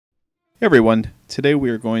Hey everyone, today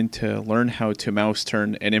we are going to learn how to mouse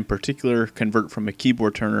turn and in particular convert from a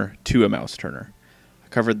keyboard turner to a mouse turner. I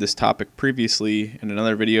covered this topic previously in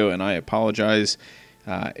another video and I apologize.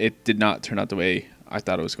 It did not turn out the way I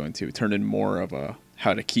thought it was going to. It turned in more of a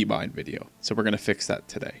how to keybind video. So we're going to fix that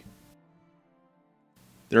today.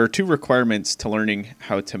 There are two requirements to learning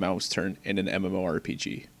how to mouse turn in an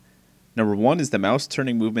MMORPG. Number one is the mouse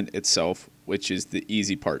turning movement itself, which is the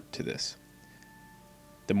easy part to this.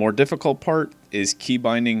 The more difficult part is key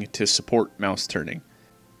binding to support mouse turning.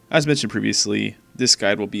 As mentioned previously, this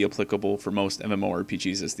guide will be applicable for most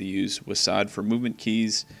MMORPGs as they use WASD for movement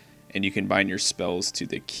keys, and you can bind your spells to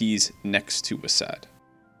the keys next to WASD.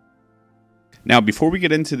 Now, before we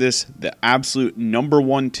get into this, the absolute number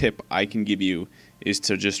one tip I can give you is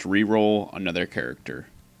to just reroll another character.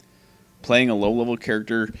 Playing a low-level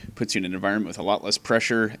character puts you in an environment with a lot less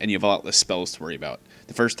pressure and you have a lot less spells to worry about.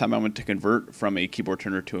 The first time I went to convert from a keyboard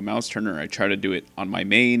turner to a mouse turner, I tried to do it on my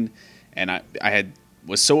main, and I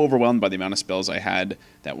was so overwhelmed by the amount of spells I had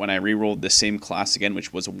that when I rerolled the same class again,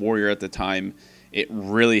 which was a warrior at the time, it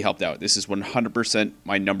really helped out. This is 100%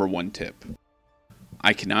 my number one tip.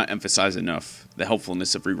 I cannot emphasize enough the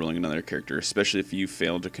helpfulness of rerolling another character, especially if you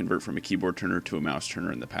failed to convert from a keyboard turner to a mouse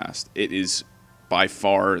turner in the past. It is by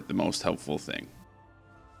far the most helpful thing.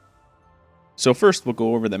 So first we'll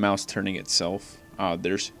go over the mouse turning itself.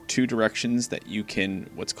 There's two directions that you can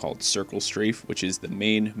what's called circle strafe, which is the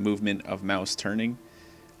main movement of mouse turning.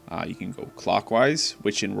 You can go clockwise,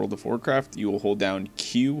 which in World of Warcraft you will hold down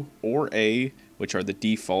Q or A, which are the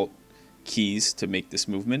default keys to make this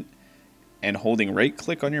movement, and holding right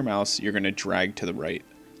click on your mouse you're going to drag to the right.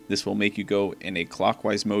 This will make you go in a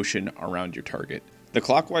clockwise motion around your target. The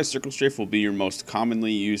clockwise circle strafe will be your most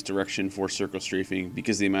commonly used direction for circle strafing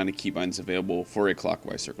because of the amount of keybinds available for a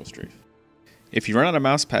clockwise circle strafe. If you run out of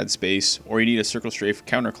mousepad space or you need a circle strafe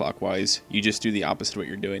counterclockwise, you just do the opposite of what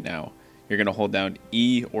you're doing now. You're going to hold down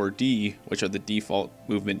E or D, which are the default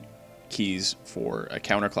movement keys for a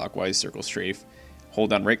counterclockwise circle strafe.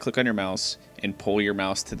 Hold down right click on your mouse and pull your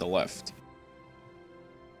mouse to the left.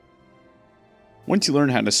 Once you learn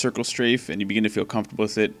how to circle strafe and you begin to feel comfortable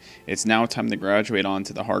with it, it's now time to graduate on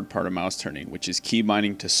to the hard part of mouse turning, which is key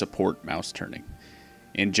binding to support mouse turning.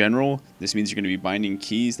 In general, this means you're going to be binding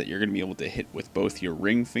keys that you're going to be able to hit with both your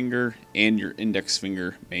ring finger and your index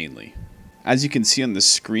finger mainly. As you can see on the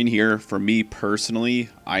screen here, for me personally,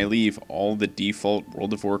 I leave all the default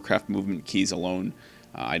World of Warcraft movement keys alone.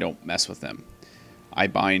 I don't mess with them. I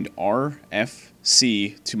bind R, F,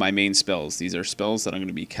 C to my main spells. These are spells that I'm going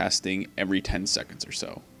to be casting every 10 seconds or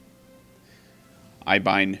so. I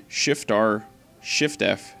bind Shift R, Shift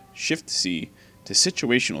F, Shift C to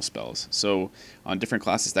situational spells. So on different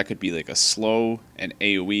classes that could be like a slow, an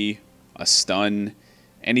AoE, a stun,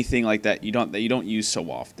 anything like that you don't use so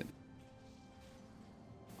often.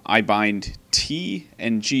 I bind T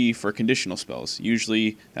and G for conditional spells.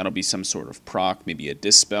 Usually that'll be some sort of proc, maybe a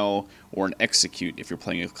dispel, or an execute if you're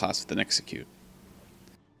playing a class with an execute.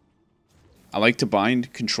 I like to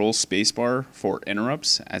bind Control Spacebar for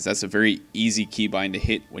interrupts, as that's a very easy keybind to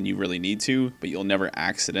hit when you really need to, but you'll never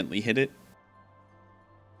accidentally hit it.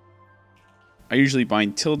 I usually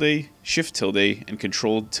bind tilde, Shift tilde, and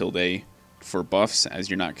Control tilde for buffs, as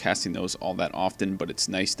you're not casting those all that often, but it's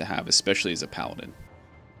nice to have, especially as a paladin.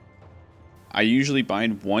 I usually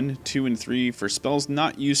bind 1, 2, and 3 for spells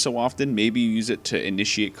not used so often. Maybe you use it to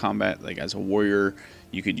initiate combat, like as a warrior,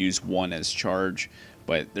 you could use 1 as charge,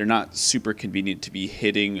 but they're not super convenient to be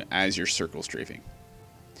hitting as you're circle strafing.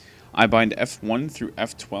 I bind F1 through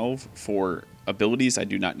F12 for abilities I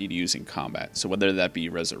do not need to use in combat. So whether that be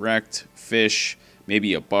Resurrect, Fish,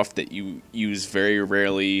 maybe a buff that you use very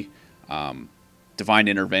rarely, Divine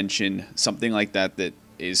Intervention, something like that that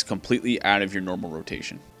is completely out of your normal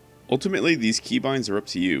rotation. Ultimately, these keybinds are up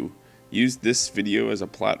to you. Use this video as a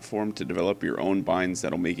platform to develop your own binds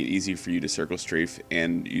that'll make it easy for you to circle strafe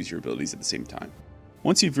and use your abilities at the same time.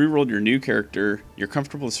 Once you've rerolled your new character, you're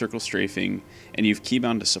comfortable with circle strafing, and you've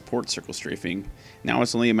keybound to support circle strafing, now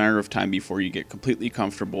it's only a matter of time before you get completely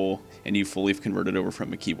comfortable and you fully converted over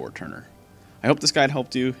from a keyboard turner. I hope this guide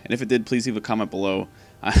helped you, and if it did, please leave a comment below.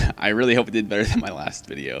 I really hope it did better than my last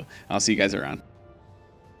video. I'll see you guys around.